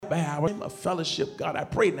by our time of fellowship, God, I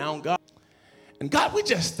pray now, God. And God, we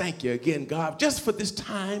just thank you again, God, just for this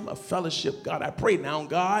time of fellowship, God. I pray now,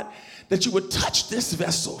 God, that you would touch this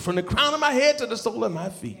vessel from the crown of my head to the sole of my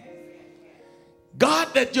feet.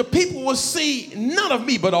 God, that your people will see none of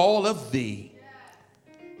me but all of thee.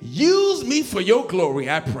 Use me for your glory,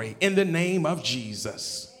 I pray, in the name of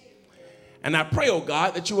Jesus. And I pray, oh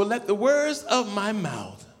God, that you will let the words of my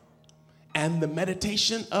mouth and the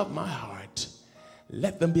meditation of my heart,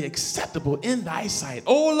 let them be acceptable in thy sight.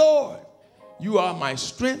 Oh Lord, you are my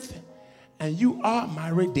strength and you are my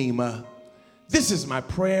redeemer. This is my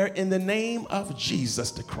prayer in the name of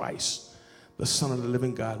Jesus the Christ, the Son of the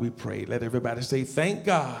living God, we pray. Let everybody say, thank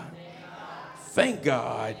God. Thank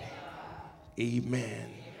God. Amen.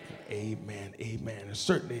 Amen. Amen. And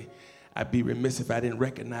certainly, I'd be remiss if I didn't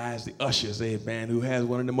recognize the ushers, amen, who has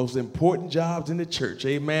one of the most important jobs in the church,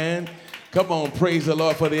 amen. Come on, praise the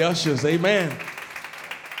Lord for the ushers, amen.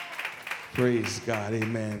 Praise God,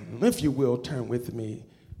 amen. If you will, turn with me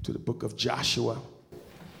to the book of Joshua.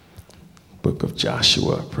 Book of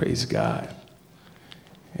Joshua, praise God.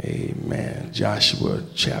 Amen. Joshua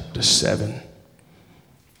chapter 7.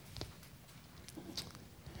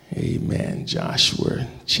 Amen. Joshua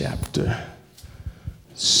chapter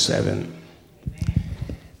 7.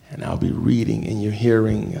 And I'll be reading in your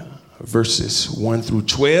hearing verses 1 through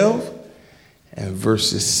 12 and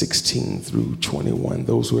verses 16 through 21.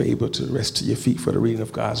 Those who are able to rest to your feet for the reading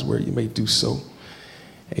of God's word, you may do so.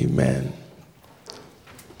 Amen.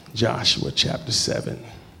 Joshua chapter 7.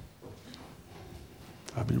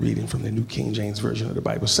 I'll be reading from the New King James Version of the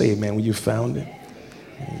Bible. Say amen when you found it.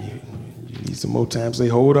 You need some more time, say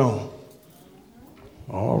hold on.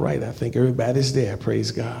 All right, I think everybody's there.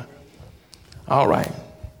 Praise God. All right.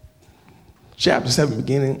 Chapter 7,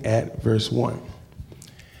 beginning at verse 1.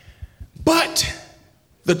 But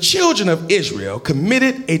the children of Israel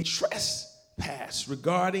committed a trespass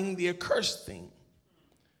regarding the accursed thing.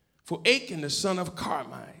 For Achan, the son of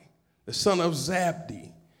Carmi, the son of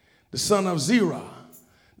Zabdi, the son of Zerah,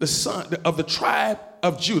 the son of the tribe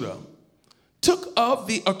of Judah, took of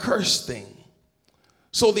the accursed thing.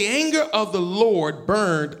 So the anger of the Lord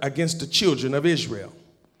burned against the children of Israel.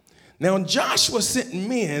 Now Joshua sent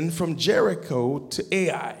men from Jericho to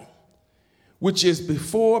Ai, which is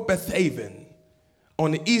before Bethaven,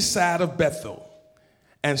 on the east side of Bethel,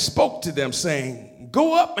 and spoke to them, saying,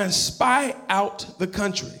 go up and spy out the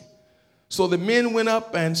country. So the men went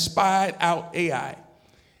up and spied out Ai.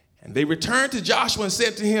 And they returned to Joshua and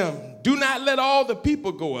said to him, do not let all the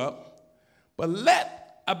people go up, but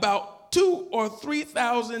let about 2,000 or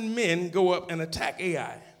 3,000 men go up and attack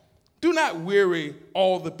Ai. Do not weary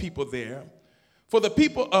all the people there, for the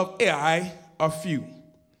people of Ai are few.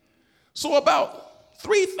 So about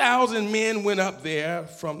 3,000 men went up there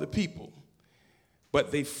from the people,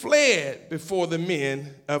 but they fled before the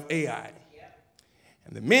men of Ai.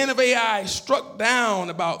 And the men of Ai struck down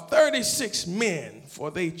about 36 men,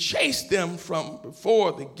 for they chased them from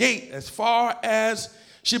before the gate as far as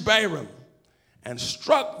Shebarim, and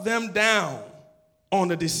struck them down on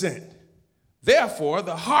the descent. Therefore,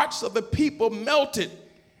 the hearts of the people melted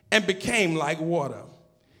and became like water.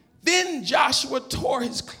 Then Joshua tore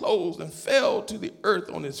his clothes and fell to the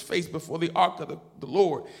earth on his face before the ark of the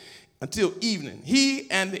Lord until evening, he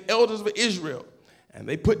and the elders of Israel. And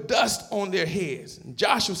they put dust on their heads. And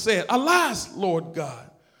Joshua said, alas, Lord God,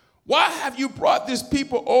 why have you brought this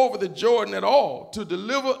people over the Jordan at all, to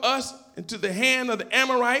deliver us into the hand of the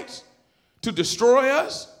Amorites, to destroy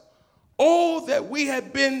us? Oh, that we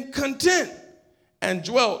had been content and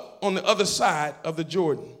dwelt on the other side of the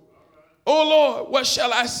Jordan. Oh, Lord, what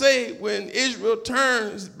shall I say when Israel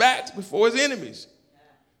turns back before his enemies?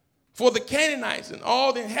 For the Canaanites and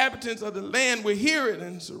all the inhabitants of the land will hear it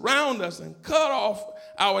and surround us and cut off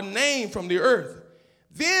our name from the earth.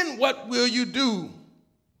 Then what will you do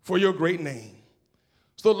for your great name?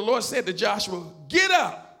 So the Lord said to Joshua, get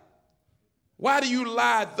up. Why do you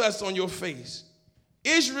lie thus on your face?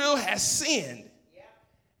 Israel has sinned,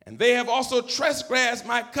 and they have also transgressed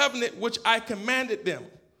my covenant which I commanded them.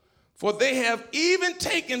 For they have even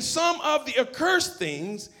taken some of the accursed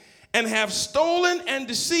things and have stolen and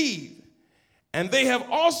deceived, and they have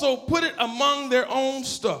also put it among their own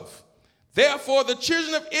stuff. Therefore the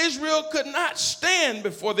children of Israel could not stand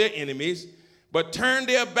before their enemies, but turned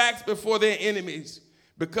their backs before their enemies,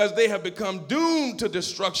 because they have become doomed to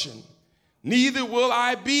destruction. Neither will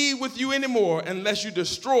I be with you anymore unless you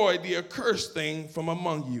destroy the accursed thing from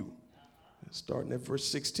among you. Starting at verse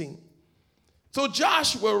 16. So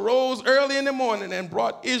Joshua rose early in the morning and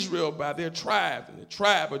brought Israel by their tribes, and the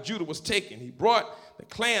tribe of Judah was taken. He brought the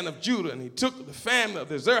clan of Judah, and he took the family of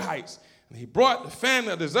the Zerhites, And he brought the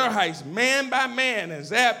family of the Zerhites man by man, and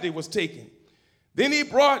Zabdi was taken. Then he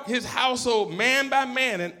brought his household man by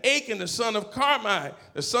man, and Achan, the son of Carmi,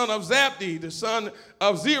 the son of Zabdi, the son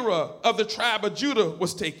of Zerah of the tribe of Judah,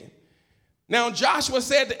 was taken. Now Joshua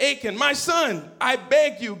said to Achan, my son, I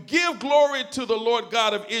beg you, give glory to the Lord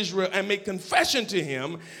God of Israel and make confession to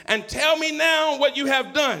him, and tell me now what you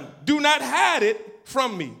have done. Do not hide it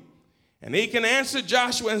from me. And Achan answered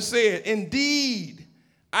Joshua and said, indeed,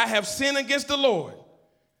 I have sinned against the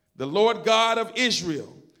Lord God of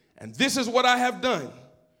Israel. And this is what I have done.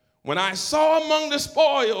 When I saw among the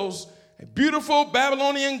spoils a beautiful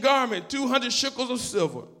Babylonian garment, 200 shekels of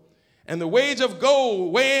silver, and the wage of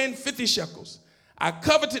gold weighing 50 shekels, I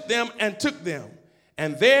coveted them and took them.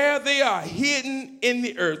 And there they are hidden in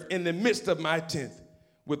the earth in the midst of my tent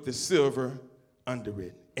with the silver under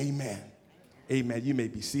it. Amen. Amen. You may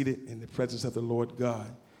be seated in the presence of the Lord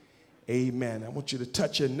God. Amen. I want you to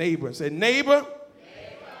touch your neighbor and say, neighbor,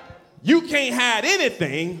 you can't hide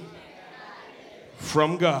anything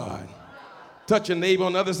from God. Touch your neighbor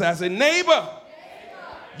on the other side. Say, neighbor,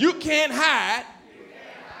 you can't hide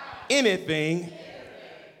anything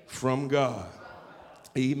from God.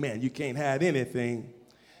 Amen. You can't hide anything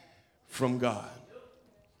from God.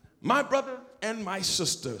 My brother and my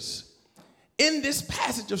sisters, in this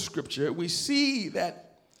passage of scripture, we see that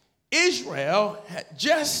Israel had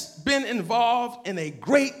just been involved in a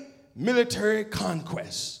great military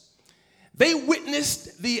conquest. They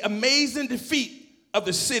witnessed the amazing defeat of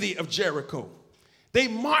the city of Jericho. They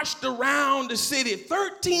marched around the city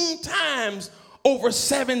 13 times over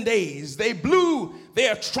 7 days. They blew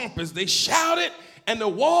their trumpets, they shouted, and the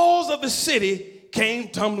walls of the city came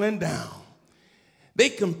tumbling down. They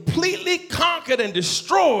completely conquered and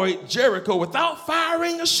destroyed Jericho without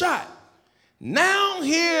firing a shot. Now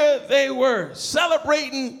here they were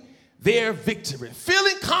celebrating their victory,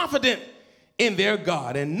 feeling confident in their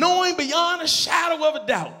God, and knowing beyond a shadow of a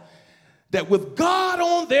doubt that with God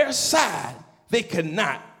on their side, they could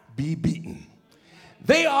not be beaten.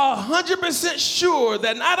 They are 100% sure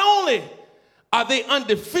that not only are they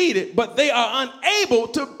undefeated, but they are unable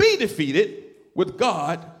to be defeated with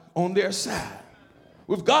God on their side.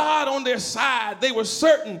 With God on their side, they were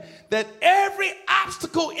certain that every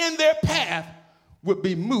obstacle in their path would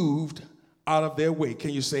be moved out of their way. Can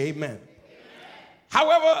you say amen?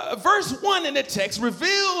 However, verse 1 in the text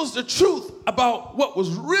reveals the truth about what was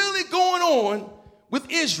really going on with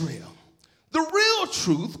Israel. The real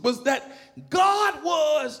truth was that God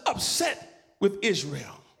was upset with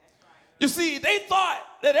Israel. You see, they thought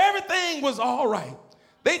that everything was all right.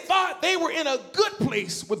 They thought they were in a good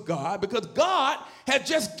place with God because God had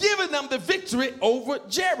just given them the victory over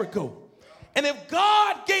Jericho. And if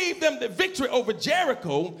God gave them the victory over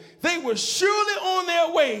Jericho, they were surely on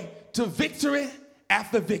their way to victory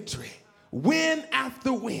after victory, win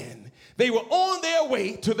after win. They were on their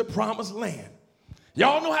way to the promised land.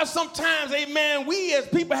 Y'all know how sometimes, amen, we as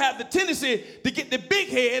people have the tendency to get the big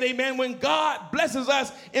head, amen, when God blesses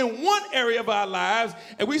us in one area of our lives,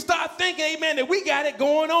 and we start thinking, amen, that we got it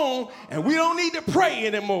going on, and we don't need to pray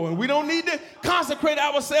anymore, and we don't need to consecrate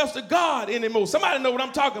ourselves to God anymore. Somebody know what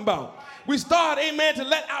I'm talking about. We start, amen, to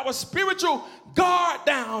let our spiritual guard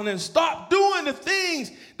down and stop doing the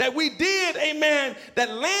things that we did, amen, that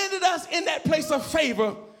landed us in that place of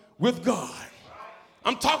favor with God.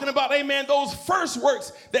 I'm talking about, amen, those first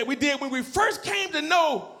works that we did when we first came to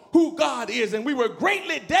know who God is, and we were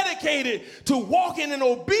greatly dedicated to walking in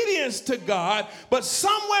obedience to God, but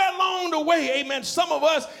somewhere along the way, amen, some of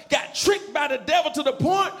us got tricked by the devil to the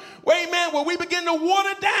point where, amen, where we begin to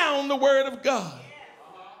water down the word of God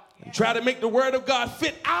and try to make the word of God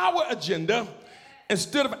fit our agenda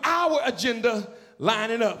instead of our agenda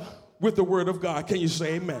lining up with the word of God. Can you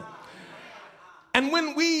say amen? And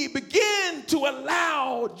when we begin to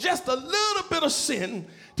allow just a little bit of sin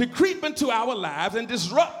to creep into our lives and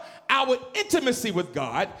disrupt our intimacy with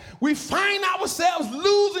God, we find ourselves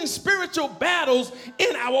losing spiritual battles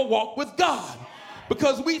in our walk with God.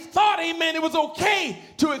 Because we thought, amen, it was okay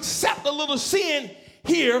to accept a little sin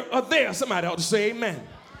here or there. Somebody ought to say amen.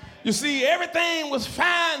 You see, everything was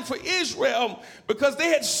fine for Israel because they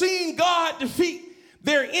had seen God defeat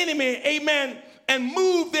their enemy, amen, and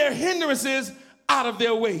move their hindrances out of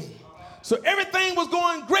their way. So everything was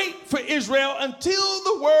going great for Israel until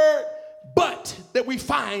the word but that we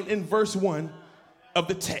find in verse 1 of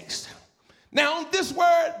the text. Now, this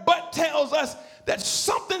word but tells us that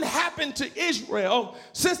something happened to Israel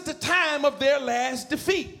since the time of their last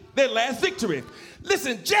defeat, their last victory.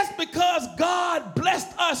 Listen, just because God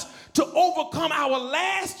blessed us to overcome our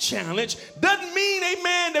last challenge doesn't mean,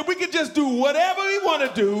 amen, that we can just do whatever we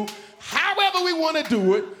want to do, however we want to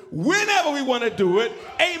do it, whenever we want to do it,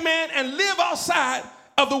 amen, and live outside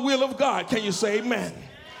of the will of God. Can you say amen?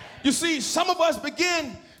 You see, some of us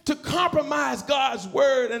begin to compromise God's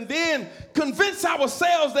word and then convince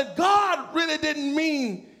ourselves that God really didn't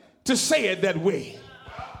mean to say it that way.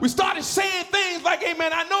 We started saying things like,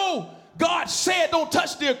 amen, I know God said don't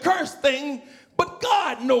touch the accursed thing, but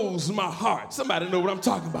God knows my heart. Somebody know what I'm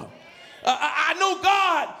talking about. I know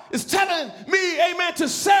God is telling me, amen, to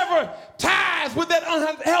sever ties with that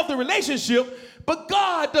unhealthy relationship, but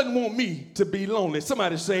God doesn't want me to be lonely.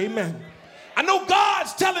 Somebody say amen. I know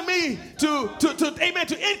God's telling me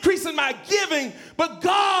to increase in my giving, but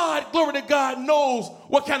God, glory to God, knows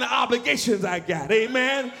what kind of obligations I got.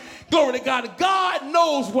 Amen. Glory to God. God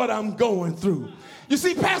knows what I'm going through. You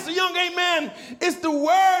see, Pastor Young, amen, it's the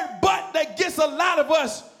word but that gets a lot of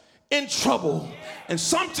us in trouble. And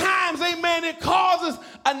sometimes, amen, it causes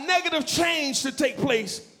a negative change to take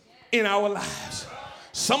place in our lives.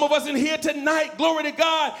 Some of us in here tonight, glory to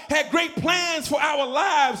God, had great plans for our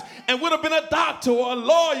lives and would have been a doctor or a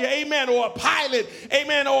lawyer, amen, or a pilot,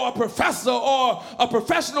 amen, or a professor or a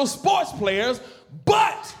professional sports player,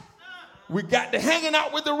 but we got to hanging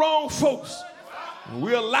out with the wrong folks.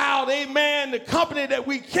 We allowed, amen, the company that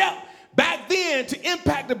we kept back then to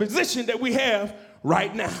impact the position that we have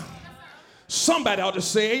right now. Somebody ought to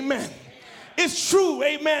say amen. It's true,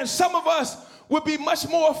 amen. Some of us would be much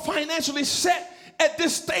more financially set at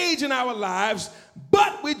this stage in our lives,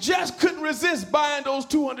 but we just couldn't resist buying those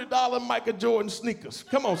 $200 Michael Jordan sneakers.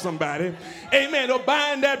 Come on, somebody. Amen. Or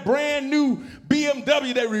buying that brand new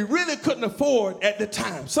BMW that we really couldn't afford at the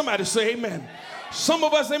time. Somebody say amen. Some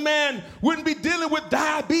of us, amen, wouldn't be dealing with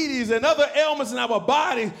diabetes and other ailments in our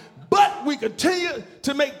body, but we continue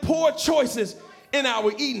to make poor choices in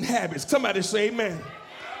our eating habits. Somebody say amen.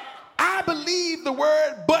 I believe the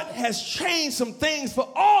word but has changed some things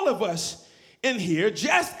for all of us in here,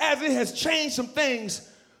 just as it has changed some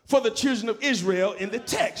things for the children of Israel in the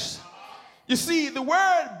text. You see, the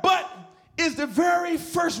word but is the very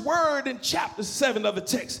first word in chapter 7 of the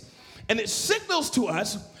text. And it signals to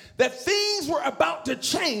us that things were about to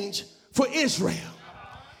change for Israel.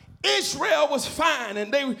 Israel was fine,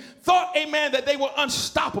 and they thought, amen, that they were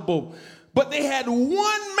unstoppable. But they had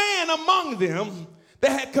one man among them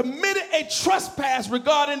that had committed a trespass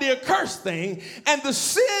regarding the accursed thing, and the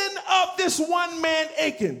sin of this one man,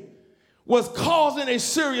 Achan, was causing a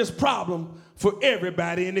serious problem for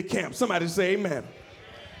everybody in the camp. Somebody say amen.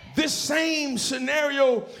 This same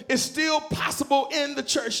scenario is still possible in the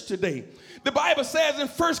church today. The Bible says in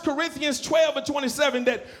 1 Corinthians 12 and 27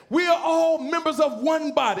 that we are all members of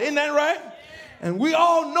one body. Isn't that right? And we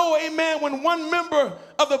all know, amen, when one member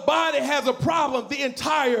of the body has a problem, the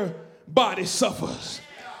entire body suffers.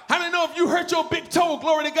 How many know if you hurt your big toe,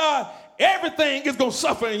 glory to God, everything is going to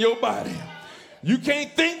suffer in your body. You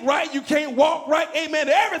can't think right, you can't walk right, amen.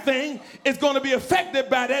 Everything is going to be affected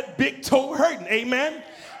by that big toe hurting, amen.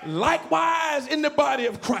 Likewise in the body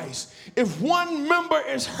of Christ, if one member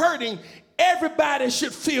is hurting, everybody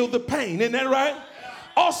should feel the pain, isn't that right?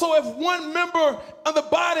 Also, if one member of the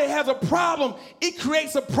body has a problem, it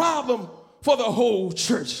creates a problem for the whole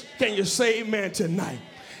church. Can you say amen tonight?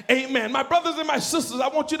 Amen. My brothers and my sisters, I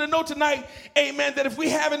want you to know tonight, amen, that if we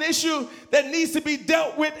have an issue that needs to be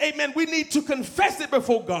dealt with, amen, we need to confess it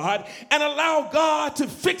before God and allow God to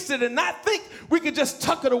fix it and not think we can just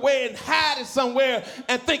tuck it away and hide it somewhere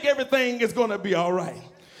and think everything is going to be all right.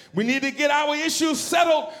 We need to get our issues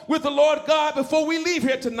settled with the Lord God before we leave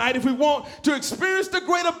here tonight if we want to experience the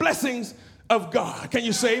greater blessings of God. Can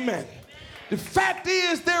you say amen? The fact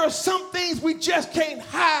is, there are some things we just can't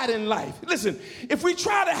hide in life. Listen, if we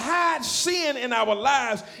try to hide sin in our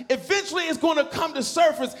lives, eventually it's going to come to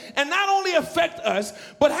surface and not only affect us,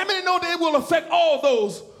 but how many know that it will affect all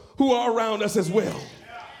those who are around us as well?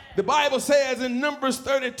 The Bible says in Numbers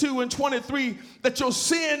 32 and 23 that your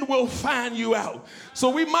sin will find you out. So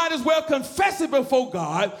we might as well confess it before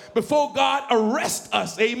God arrests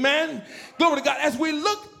us. Amen. Glory to God. As we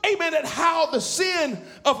look, amen, at how the sin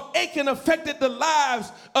of Achan affected the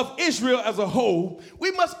lives of Israel as a whole,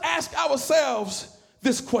 we must ask ourselves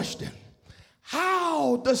this question.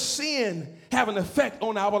 How does sin have an effect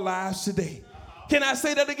on our lives today? Can I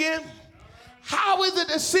say that again? How is it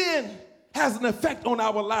that sin has an effect on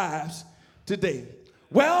our lives today?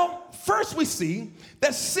 Well, first we see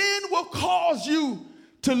that sin will cause you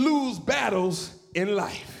to lose battles in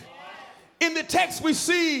life. In the text we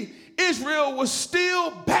see Israel was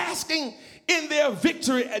still basking in their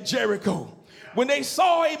victory at Jericho. When they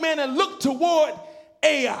saw, amen, and looked toward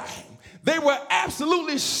Ai, they were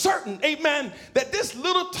absolutely certain, amen, that this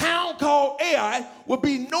little town called Ai would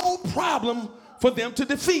be no problem for them to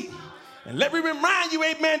defeat. And let me remind you,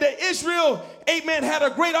 amen, that Israel, amen, had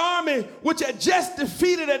a great army which had just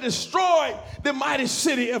defeated and destroyed the mighty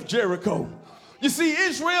city of Jericho. You see,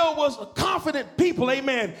 Israel was a confident people,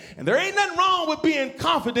 amen. And there ain't nothing wrong with being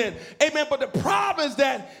confident, amen. But the problem is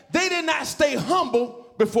that they did not stay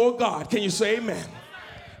humble before God. Can you say amen?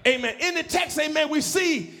 Amen. In the text, amen, we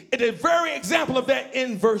see a very example of that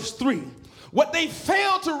in verse 3. What they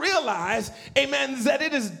failed to realize, amen, is that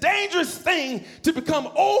it is a dangerous thing to become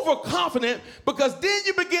overconfident, because then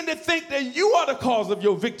you begin to think that you are the cause of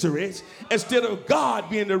your victories instead of God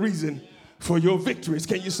being the reason for your victories.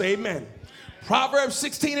 Can you say amen? Proverbs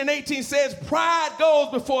 16:18 says, pride goes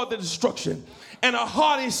before the destruction, and a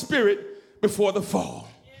haughty spirit before the fall.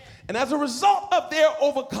 And as a result of their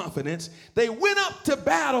overconfidence, they went up to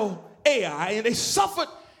battle Ai, and they suffered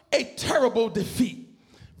a terrible defeat.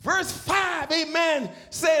 Verse 5, amen,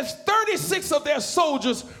 says 36 of their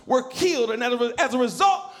soldiers were killed, and as a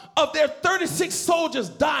result of their 36 soldiers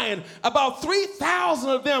dying, about 3,000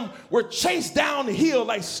 of them were chased down the hill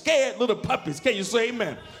like scared little puppies. Can you say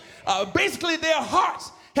amen? Basically, their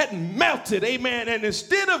hearts had melted, amen, and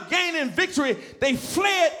instead of gaining victory, they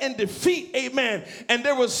fled in defeat, amen, and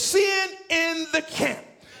there was sin in the camp.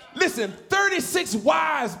 Listen, 36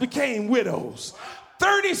 wives became widows.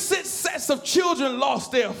 36 sets of children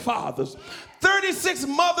lost their fathers. 36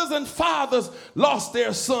 mothers and fathers lost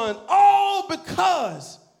their son, all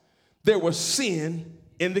because there was sin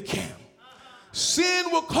in the camp. Sin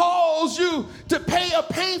will cause you to pay a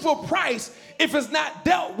painful price if it's not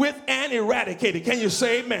dealt with and eradicated. Can you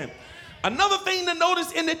say amen? Another thing to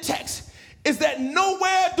notice in the text is that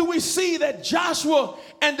nowhere do we see that Joshua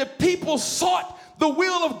and the people sought the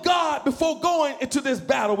will of God before going into this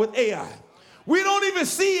battle with Ai. We don't even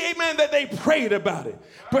see, amen, that they prayed about it.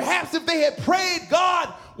 Perhaps if they had prayed,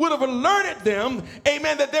 God would have alerted them,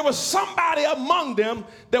 amen, that there was somebody among them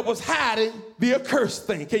that was hiding the accursed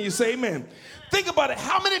thing. Can you say amen? Think about it.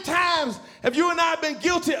 How many times have you and I been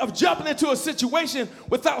guilty of jumping into a situation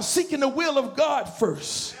without seeking the will of God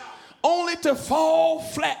first, only to fall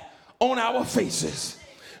flat on our faces?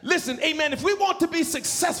 Listen, amen, if we want to be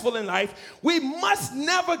successful in life, we must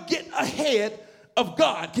never get ahead of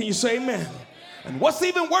God. Can you say amen? And what's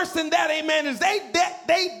even worse than that, amen, is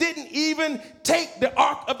they didn't even take the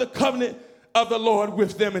Ark of the Covenant of the Lord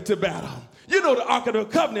with them into battle. You know the Ark of the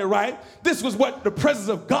Covenant, right? This was what the presence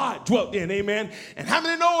of God dwelt in, amen. And how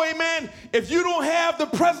many know, amen, if you don't have the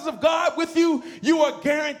presence of God with you, you are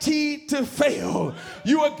guaranteed to fail.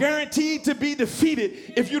 You are guaranteed to be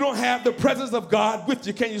defeated if you don't have the presence of God with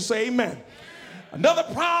you. Can you say amen? Another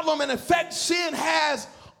problem and effect sin has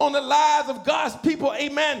on the lives of God's people,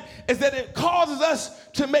 amen, is that it causes us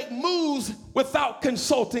to make moves without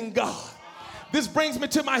consulting God. This brings me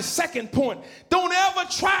to my second point. Don't ever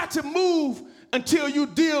try to move until you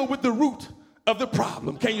deal with the root of the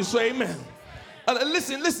problem. Can you say amen?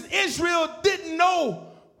 Listen, Israel didn't know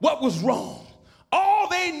what was wrong. All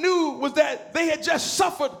they knew was that they had just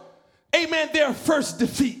suffered, amen, their first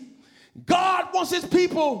defeat. God wants his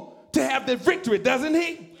people to have the victory, doesn't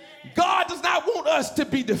he? God does not want us to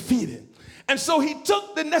be defeated. And so he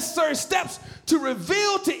took the necessary steps to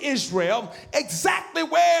reveal to Israel exactly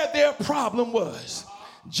where their problem was.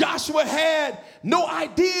 Joshua had no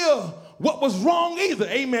idea what was wrong either,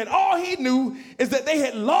 amen. All he knew is that they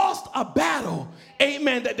had lost a battle,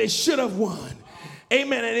 amen, that they should have won,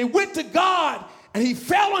 amen. And he went to God and he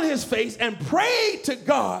fell on his face and prayed to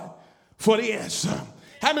God for the answer.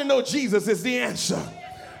 How many know Jesus is the answer?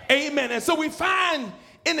 Amen. And so we find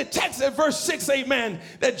in the text at verse 6, amen,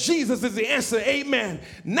 that Jesus is the answer, amen.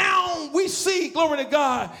 Now we see, glory to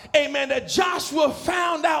God, amen, that Joshua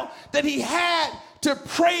found out that he had to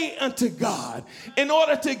pray unto God in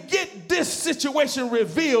order to get this situation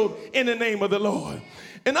revealed in the name of the Lord.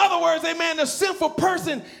 In other words, amen, the sinful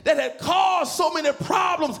person that had caused so many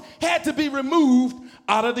problems had to be removed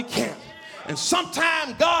out of the camp. And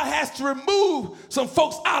sometimes God has to remove some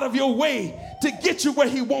folks out of your way to get you where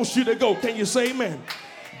he wants you to go. Can you say amen?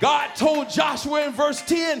 God told Joshua in verse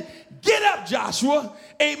 10, get up, Joshua.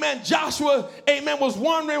 Amen. Joshua, amen, was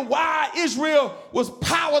wondering why Israel was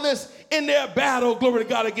powerless in their battle, glory to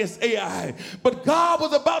God, against Ai. But God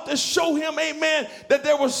was about to show him, amen, that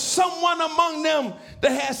there was someone among them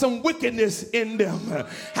that had some wickedness in them.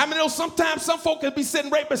 How many know sometimes some folk can be sitting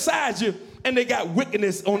right beside you and they got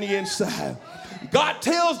wickedness on the inside? God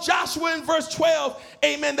tells Joshua in verse 12,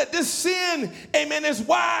 amen, that this sin, amen, is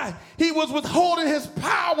why he was withholding his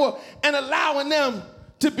power and allowing them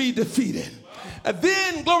to be defeated. And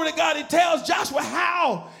then, glory to God, he tells Joshua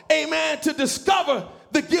how, amen, to discover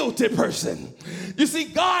the guilty person. You see,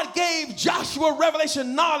 God gave Joshua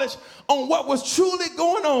revelation knowledge on what was truly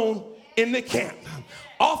going on in the camp.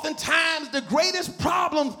 Oftentimes, the greatest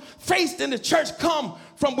problems faced in the church come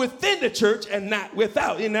from within the church and not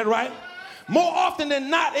without. Isn't that right? More often than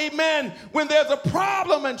not, amen, when there's a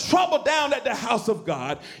problem and trouble down at the house of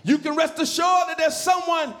God, you can rest assured that there's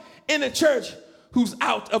someone in the church who's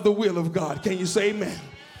out of the will of God. Can you say amen?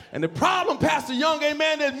 And the problem, Pastor Young,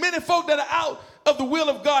 amen, there's many folk that are out of the will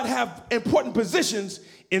of God have important positions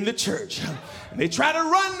in the church. And they try to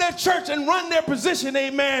run their church and run their position,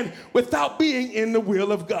 amen, without being in the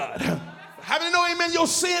will of God. How many know, amen, your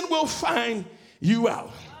sin will find you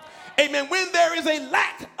out? Amen. When there is a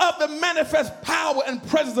lack of the manifest power and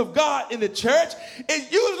presence of God in the church,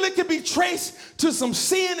 it usually can be traced to some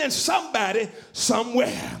sin in somebody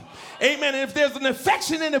somewhere. Amen. And if there's an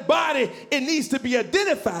infection in the body, it needs to be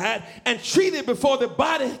identified and treated before the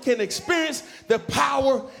body can experience the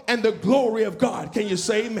power and the glory of God. Can you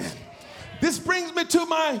say amen? This brings me to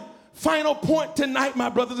my final point tonight, my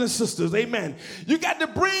brothers and sisters. Amen. You got to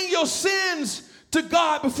bring your sins to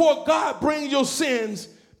God before God brings your sins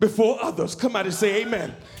before others. Come out and say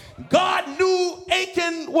amen. God knew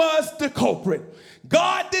Achan was the culprit.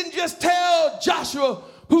 God didn't just tell Joshua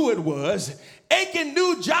who it was. Achan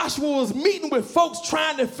knew Joshua was meeting with folks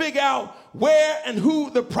trying to figure out where and who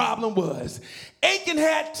the problem was. Achan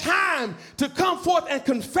had time to come forth and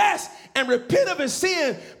confess and repent of his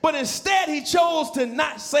sin, but instead he chose to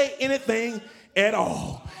not say anything at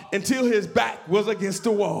all until his back was against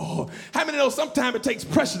the wall. How many know sometimes it takes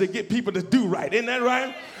pressure to get people to do right? Isn't that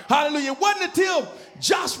right? Hallelujah. It wasn't until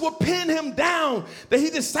Joshua pinned him down that he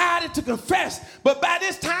decided to confess. But by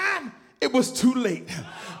this time, it was too late.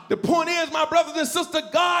 The point is, my brothers and sisters,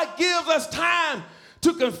 God gives us time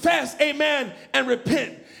to confess, amen, and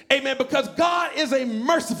repent. Amen, because God is a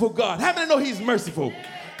merciful God. How many know he's merciful?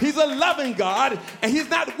 He's a loving God, and he's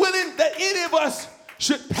not willing that any of us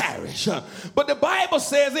should perish. But the Bible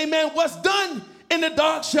says, amen, what's done in the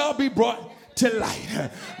dark shall be brought to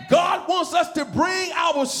light. God wants us to bring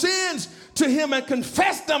our sins to him and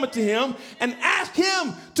confess them to him and ask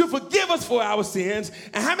him to forgive us for our sins.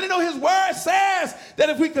 And how many know his word says that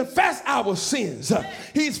if we confess our sins,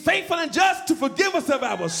 he's faithful and just to forgive us of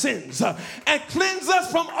our sins and cleanse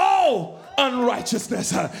us from all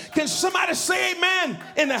unrighteousness. Can somebody say amen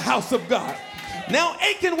in the house of God? Now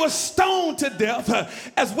Achan was stoned to death,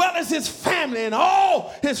 as well as his family, and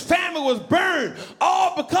all his family was burned,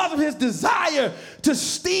 all because of his desire to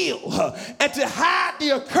steal and to hide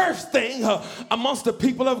the accursed thing amongst the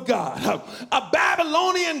people of God. A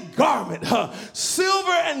Babylonian garment,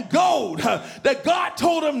 silver and gold, that God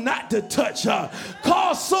told him not to touch,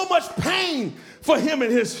 caused so much pain for him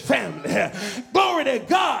and his family. Glory to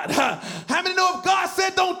God. How many know if God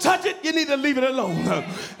said don't touch it, you need to leave it alone?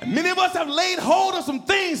 Many of us have laid hold of some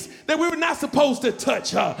things that we were not supposed to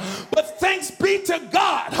touch. But thanks be to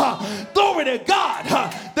God, glory to God,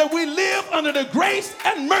 that we live under the grace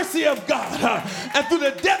and mercy of God and through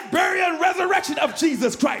the death, burial, and resurrection of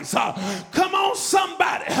Jesus Christ. Come on,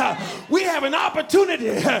 somebody. We have an opportunity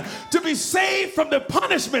to be saved from the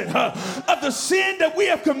punishment of the sin that we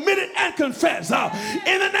have committed and confessed.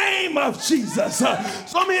 In the name of Jesus. So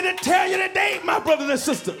I'm here to tell you today, my brothers and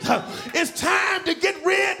sisters, it's time to get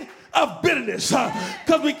rid of bitterness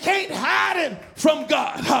because we can't hide it from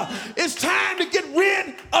God. It's time to get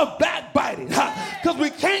rid of backbiting because we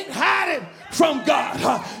can't hide it from God.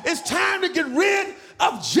 It's time to get rid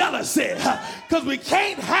of jealousy because we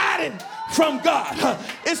can't hide it from God.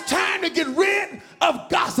 It's time to get rid of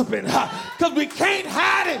gossiping because we can't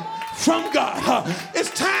hide it from God. It's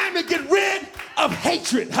time to get rid of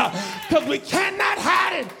hatred because we cannot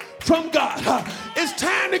hide it from God. It's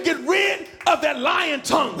time to get rid of that lying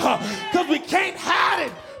tongue because we can't hide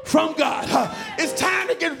it from God. It's time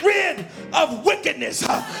to get rid of wickedness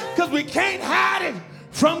because we can't hide it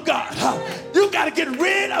from God. You got to get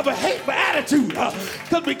rid of a hateful attitude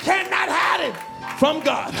because we cannot hide it from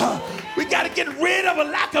God. We got to get rid of a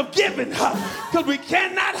lack of giving because we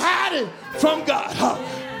cannot hide it from God.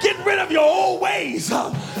 Get rid of your old ways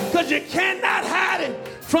because you cannot hide it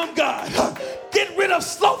from God. Get rid of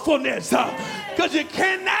slothfulness because you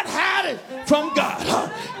cannot hide it from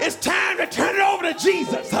God. It's time to turn it over to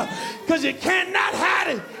Jesus because you cannot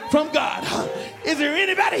hide it from God. Is there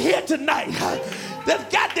anybody here tonight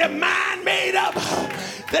that's got their mind made up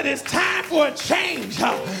that it's time for a change?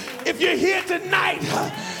 If you're here tonight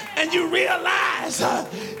and you realize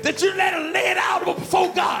that you let it lay it out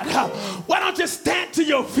before God, why don't you stand to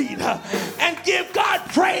your feet and give God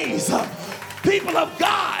praise? People of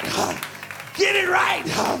God, get it right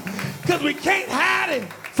because we can't hide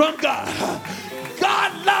it from God.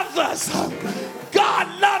 God loves us.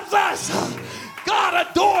 God loves us. God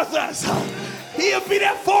adores us. He'll be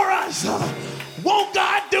there for us. Won't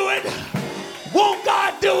God do it? Won't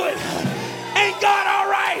God do it? Ain't God all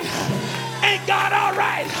right? Ain't God all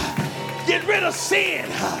right? Get rid of sin.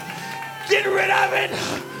 Get rid of it,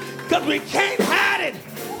 because we can't hide it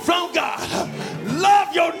from God.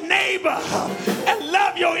 Love your neighbor and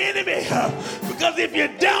love your enemy, because if you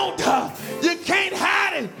don't, you can't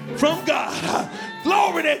hide it from God.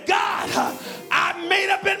 Glory to God. I made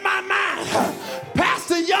up in my mind,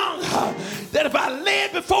 Pastor Young, that if I lay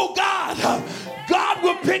it before God, God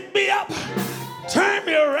will pick me up, turn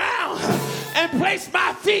me around, and place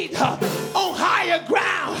my feet on higher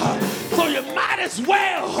ground. So you might as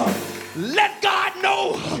well let God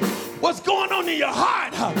know what's going on in your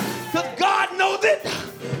heart, because God knows it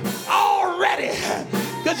already,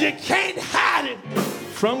 because you can't hide it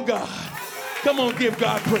from God. Come on, give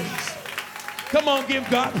God praise. Come on, give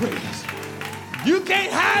God praise. You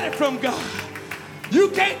can't hide it from God. You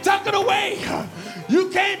can't tuck it away. You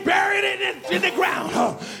can't bury it in the ground.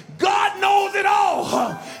 God knows it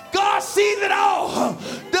all. God sees it all.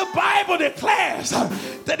 The Bible declares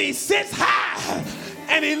that he sits high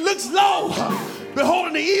and he looks low,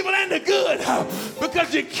 beholding the evil and the good,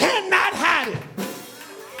 because you cannot hide it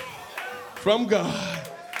from God.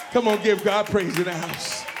 Come on, give God praise in the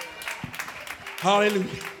house. Hallelujah.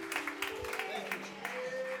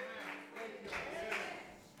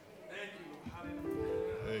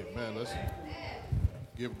 Amen. Let's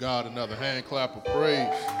give God another hand clap of praise.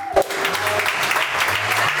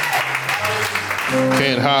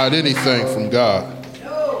 Can't hide anything from God.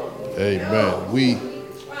 Amen. We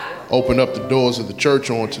open up the doors of the church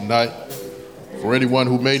on tonight. For anyone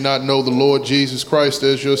who may not know the Lord Jesus Christ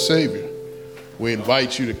as your Savior, we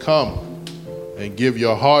invite you to come and give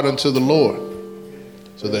your heart unto the Lord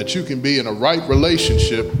so that you can be in a right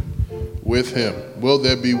relationship with him. Will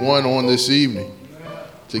there be one on this evening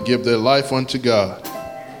to give their life unto God?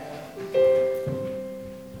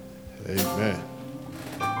 Amen.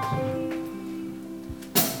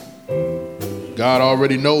 God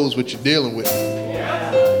already knows what you're dealing with.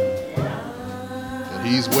 And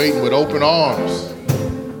he's waiting with open arms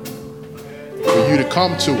for you to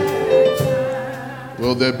come to him.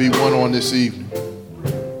 Will there be one on this evening?